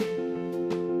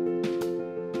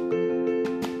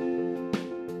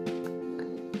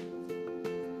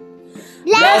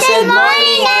Blessed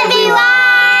morning,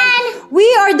 everyone! We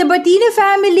are the Batina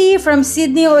family from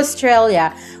Sydney,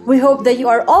 Australia. We hope that you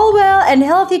are all well and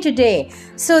healthy today.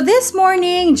 So this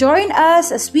morning, join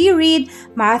us as we read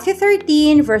Matthew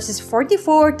 13 verses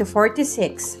 44 to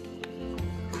 46.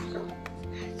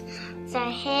 The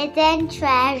hidden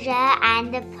treasure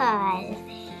and the pearl.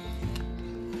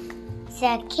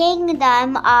 The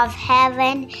kingdom of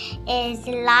heaven is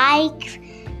like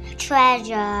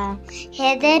treasure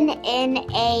hidden in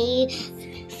a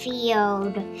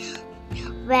field.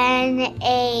 When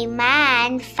a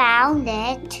man found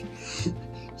it,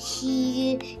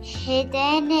 he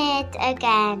hidden it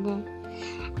again,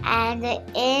 and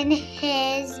in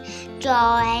his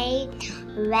joy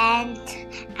went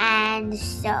and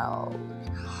sold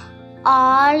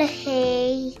all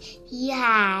he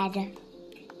had,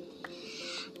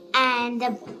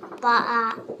 and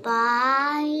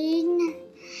buying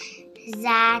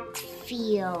that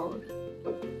field.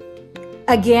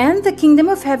 Again, the kingdom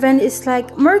of heaven is like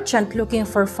a merchant looking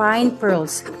for fine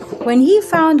pearls. When he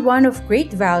found one of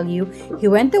great value, he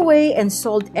went away and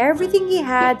sold everything he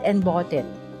had and bought it.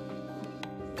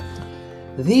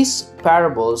 These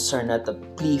parables are not a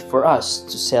plea for us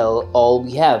to sell all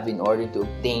we have in order to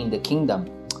obtain the kingdom,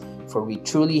 for we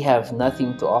truly have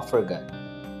nothing to offer God.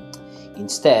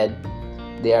 Instead,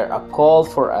 they are a call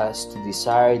for us to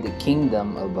desire the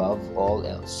kingdom above all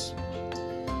else.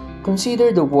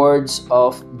 Consider the words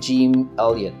of Jim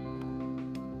Elliot.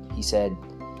 He said,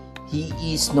 "He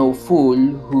is no fool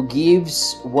who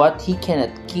gives what he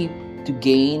cannot keep to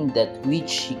gain that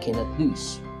which he cannot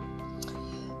lose."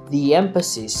 The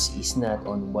emphasis is not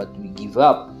on what we give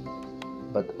up,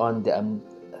 but on the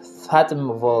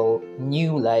unfathomable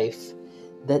new life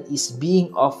that is being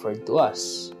offered to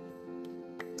us.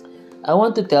 I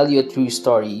want to tell you a true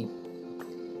story.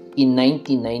 In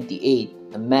 1998,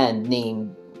 a man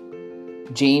named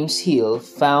James Hill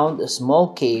found a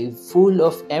small cave full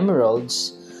of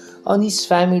emeralds on his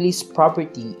family's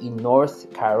property in North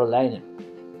Carolina.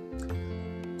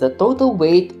 The total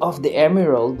weight of the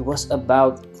emerald was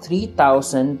about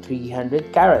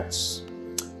 3,300 carats.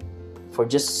 For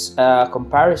just a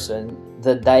comparison,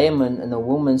 the diamond on a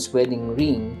woman's wedding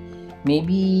ring may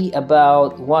be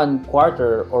about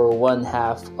 1/4 or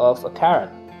 1/2 of a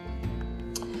carat.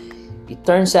 It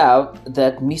turns out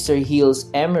that Mr. Hill's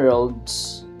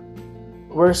emeralds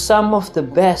were some of the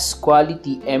best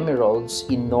quality emeralds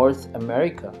in North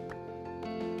America.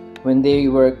 When they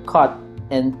were cut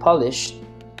and polished,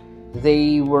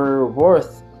 they were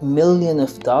worth millions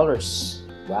of dollars.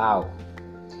 Wow!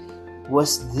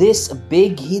 Was this a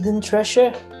big hidden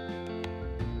treasure?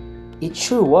 It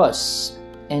sure was,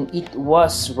 and it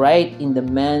was right in the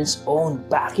man's own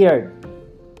backyard.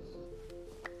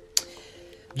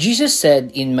 Jesus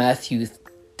said in Matthew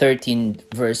 13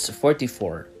 verse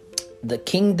 44, "The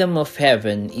kingdom of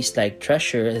heaven is like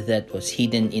treasure that was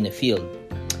hidden in a field.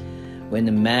 When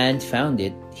a man found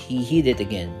it, he hid it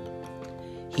again.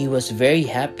 He was very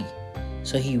happy,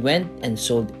 so he went and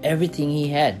sold everything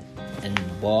he had and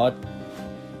bought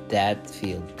that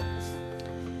field."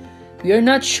 We are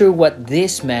not sure what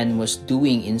this man was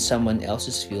doing in someone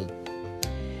else's field.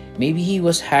 Maybe he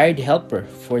was hired helper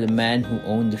for the man who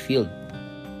owned the field.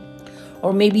 Or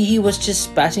maybe he was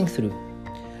just passing through.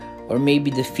 Or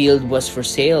maybe the field was for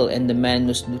sale and the man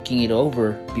was looking it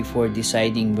over before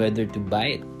deciding whether to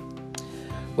buy it.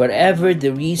 Whatever the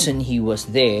reason he was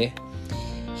there,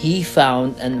 he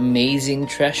found an amazing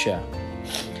treasure.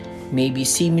 Maybe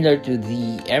similar to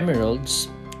the emeralds,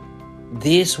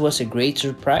 this was a great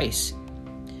surprise.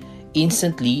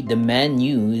 Instantly, the man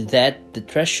knew that the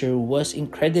treasure was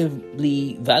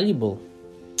incredibly valuable.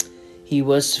 He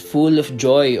was full of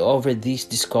joy over this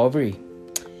discovery.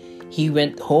 He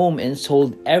went home and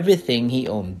sold everything he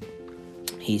owned: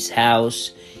 his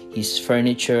house, his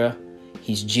furniture,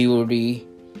 his jewelry,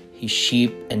 his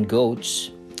sheep and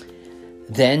goats.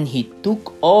 Then he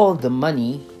took all the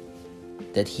money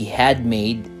that he had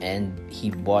made and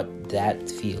he bought that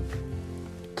field.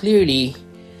 Clearly,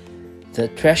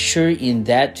 the treasure in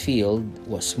that field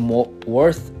was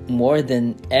worth more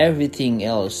than everything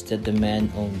else that the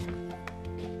man owned.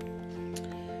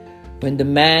 When the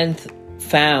man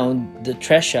found the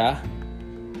treasure,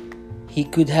 he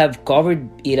could have covered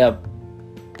it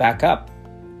back up,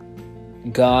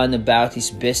 gone about his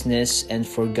business and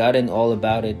forgotten all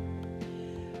about it.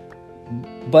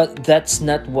 But that's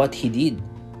not what he did.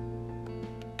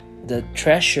 The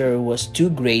treasure was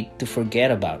too great to forget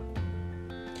about.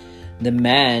 The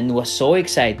man was so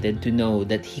excited to know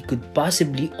that he could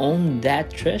possibly own that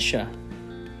treasure.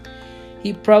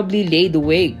 He probably laid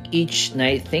awake each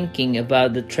night thinking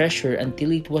about the treasure until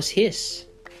it was his.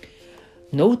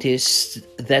 Notice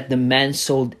that the man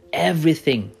sold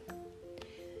everything.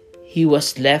 He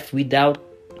was left with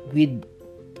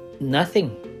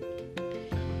nothing.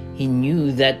 He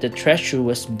knew that the treasure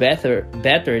was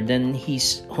better than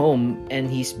his home and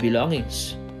his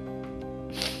belongings.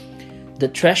 The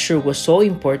treasure was so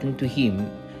important to him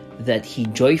that he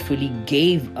joyfully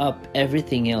gave up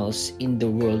everything else in the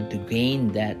world to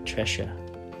gain that treasure.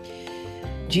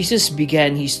 Jesus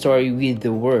began his story with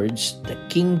the words, "The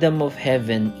kingdom of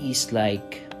heaven is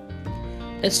like..."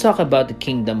 Let's talk about the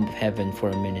kingdom of heaven for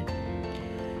a minute.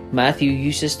 Matthew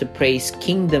uses the phrase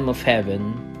kingdom of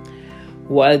heaven,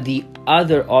 while the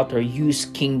other author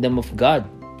used kingdom of God.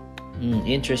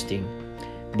 Interesting.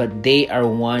 But they are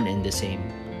one and the same.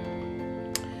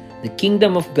 The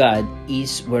kingdom of God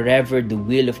is wherever the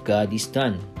will of God is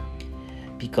done.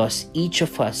 Because each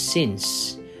of us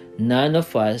sins, none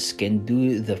of us can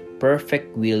do the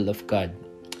perfect will of God.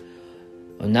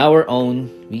 On our own,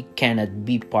 we cannot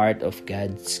be part of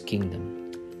God's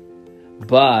kingdom.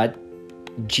 But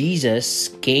Jesus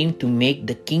came to make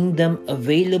the kingdom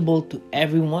available to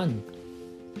everyone.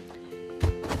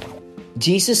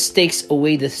 Jesus takes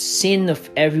away the sin of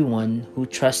everyone who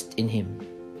trusts in him.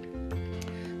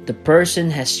 The person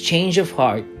has change of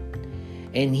heart,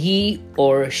 and he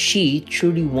or she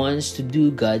truly wants to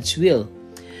do God's will.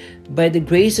 By the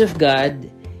grace of God,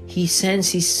 he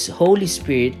sends his Holy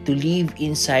Spirit to live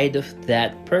inside of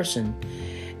that person,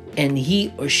 and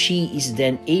he or she is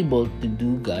then able to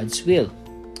do God's will.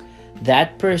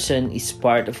 That person is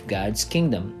part of God's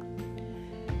kingdom.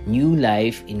 New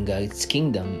life in God's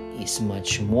kingdom is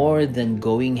much more than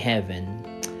going heaven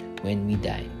when we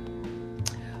die.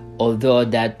 Although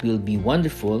that will be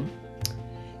wonderful,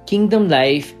 kingdom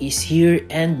life is here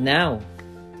and now.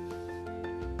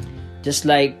 Just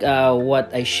like what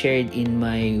I shared in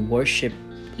my worship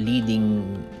leading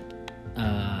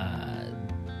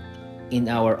in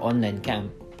our online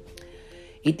camp.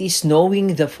 It is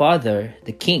knowing the Father,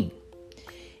 the King.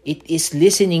 It is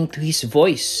listening to His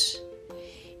voice.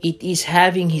 It is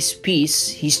having His peace,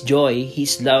 His joy,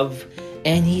 His love,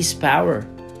 and His power.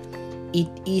 It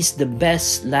is the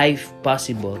best life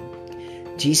possible.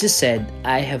 Jesus said,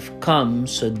 "I have come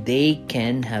so they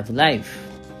can have life."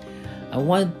 I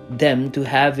want them to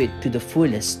have it to the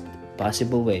fullest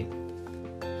possible way.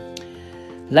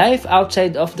 Life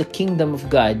outside of the kingdom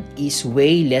of God is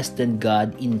way less than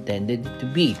God intended it to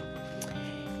be.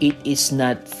 It is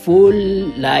not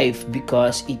full life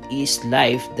because it is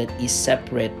life that is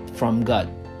separate from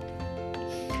God.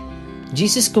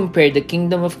 Jesus compared the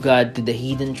kingdom of God to the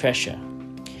hidden treasure.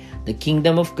 The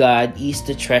kingdom of God is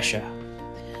the treasure.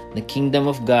 The kingdom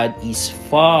of God is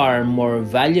far more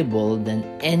valuable than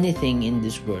anything in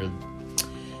this world.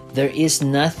 There is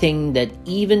nothing that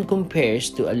even compares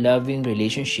to a loving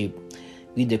relationship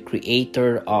with the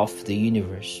Creator of the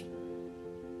universe.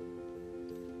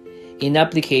 In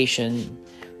application,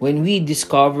 when we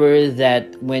discover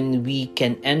that when we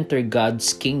can enter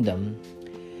God's kingdom,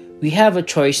 we have a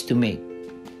choice to make,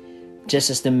 just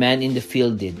as the man in the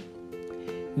field did.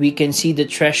 We can see the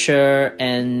treasure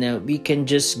and we can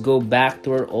just go back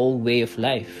to our old way of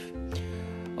life.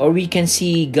 Or we can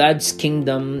see God's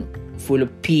kingdom full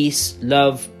of peace,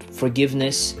 love,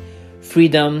 forgiveness,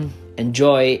 freedom, and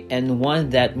joy, and want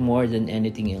that more than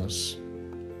anything else.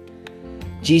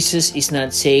 Jesus is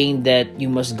not saying that you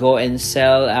must go and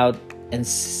sell out and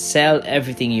sell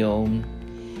everything you own.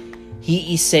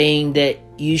 He is saying that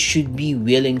you should be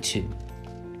willing to.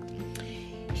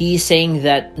 He is saying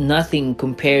that nothing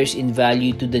compares in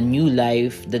value to the new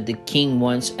life that the King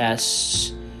wants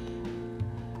us.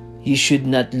 You should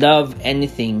not love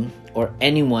anything or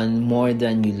anyone more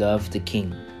than you love the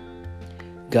King,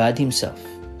 God Himself.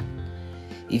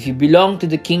 If you belong to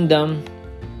the kingdom,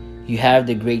 you have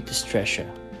the greatest treasure.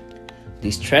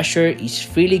 This treasure is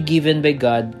freely given by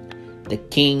God, the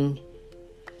King,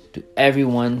 to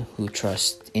everyone who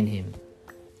trusts in Him.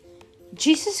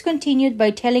 Jesus continued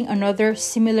by telling another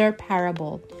similar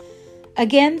parable.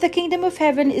 Again, the kingdom of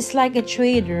heaven is like a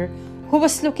trader who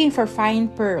was looking for fine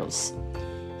pearls.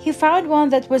 He found one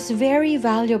that was very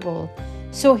valuable,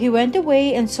 so he went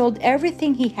away and sold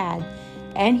everything he had,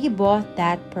 and he bought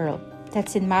that pearl.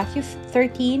 That's in Matthew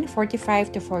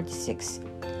 13:45-46.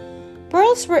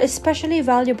 Pearls were especially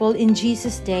valuable in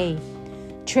Jesus' day.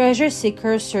 Treasure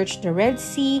seekers searched the Red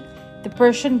Sea, the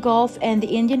Persian Gulf, and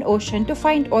the Indian Ocean to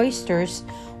find oysters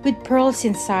with pearls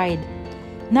inside.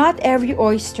 Not every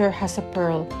oyster has a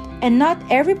pearl, and not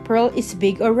every pearl is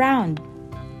big or round.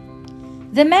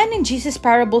 The man in Jesus'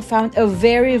 parable found a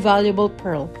very valuable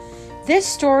pearl. This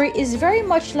story is very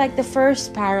much like the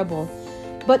first parable,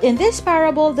 But in this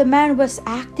parable, the man was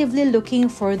actively looking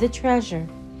for the treasure.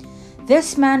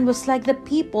 This man was like the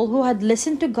people who had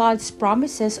listened to God's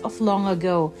promises of long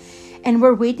ago and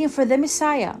were waiting for the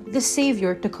Messiah, the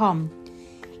Savior, to come.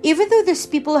 Even though these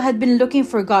people had been looking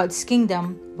for God's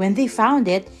kingdom, when they found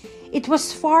it, it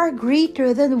was far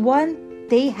greater than one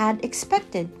they had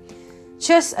expected.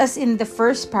 Just as in the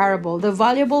first parable, the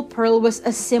valuable pearl was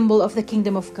a symbol of the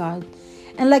kingdom of God.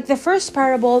 And like the first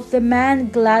parable, the man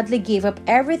gladly gave up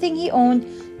everything he owned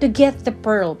to get the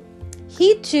pearl.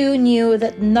 He too knew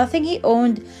that nothing he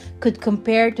owned could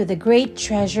compare to the great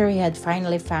treasure he had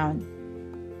finally found.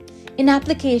 In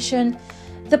application,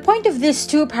 the point of these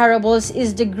two parables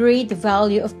is the great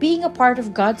value of being a part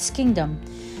of God's kingdom.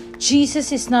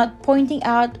 Jesus is not pointing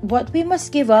out what we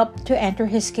must give up to enter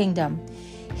His kingdom.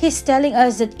 He's telling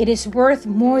us that it is worth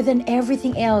more than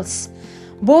everything else.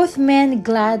 Both men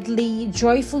gladly,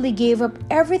 joyfully gave up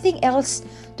everything else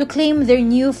to claim their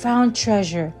newfound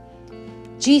treasure.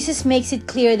 Jesus makes it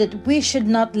clear that we should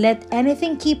not let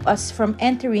anything keep us from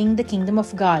entering the kingdom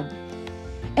of God.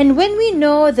 And when we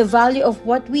know the value of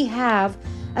what we have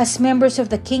as members of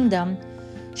the kingdom,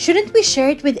 shouldn't we share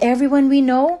it with everyone we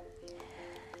know?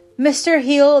 Mr.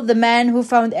 Hill, the man who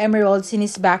found emeralds in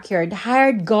his backyard,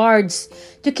 hired guards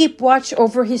to keep watch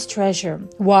over his treasure.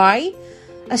 Why?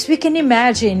 As we can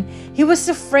imagine, he was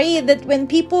afraid that when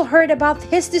people heard about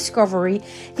his discovery,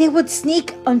 they would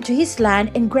sneak onto his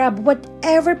land and grab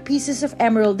whatever pieces of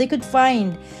emerald they could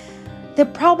find. The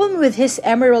problem with his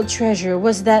emerald treasure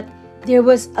was that there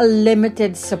was a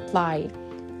limited supply.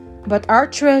 But our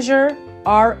treasure,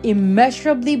 our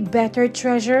immeasurably better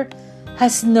treasure,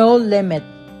 has no limit.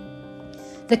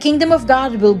 The kingdom of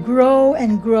God will grow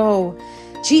and grow.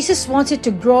 Jesus wants it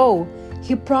to grow.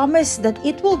 He promised that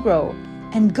it will grow.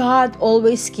 And God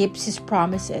always keeps His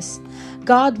promises.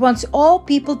 God wants all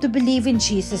people to believe in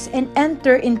Jesus and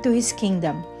enter into His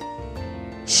kingdom.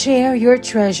 Share your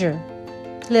treasure.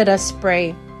 Let us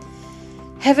pray.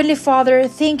 Heavenly Father,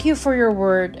 thank you for your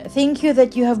word. Thank you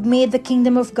that you have made the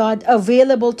kingdom of God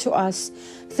available to us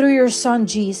through your Son,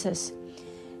 Jesus.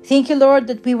 Thank you, Lord,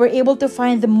 that we were able to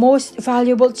find the most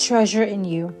valuable treasure in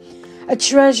you, a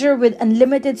treasure with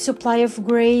unlimited supply of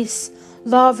grace,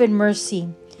 love, and mercy.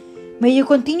 May you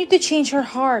continue to change our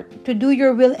heart to do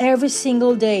your will every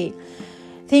single day.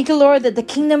 Thank you, Lord, that the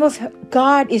kingdom of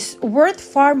God is worth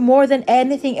far more than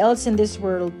anything else in this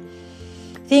world.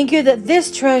 Thank you that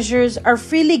these treasures are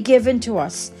freely given to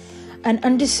us, an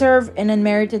undeserved and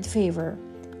unmerited favor.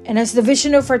 And as the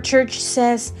vision of our church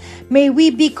says, may we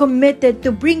be committed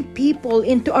to bring people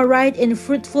into a right and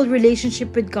fruitful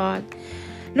relationship with God.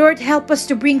 Lord, help us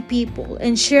to bring people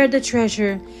and share the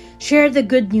treasure, share the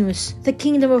good news, the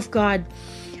kingdom of God,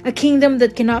 a kingdom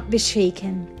that cannot be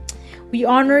shaken. We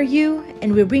honor you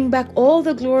and we bring back all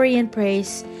the glory and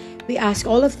praise. We ask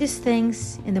all of these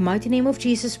things in the mighty name of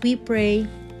Jesus we pray.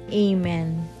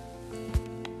 Amen.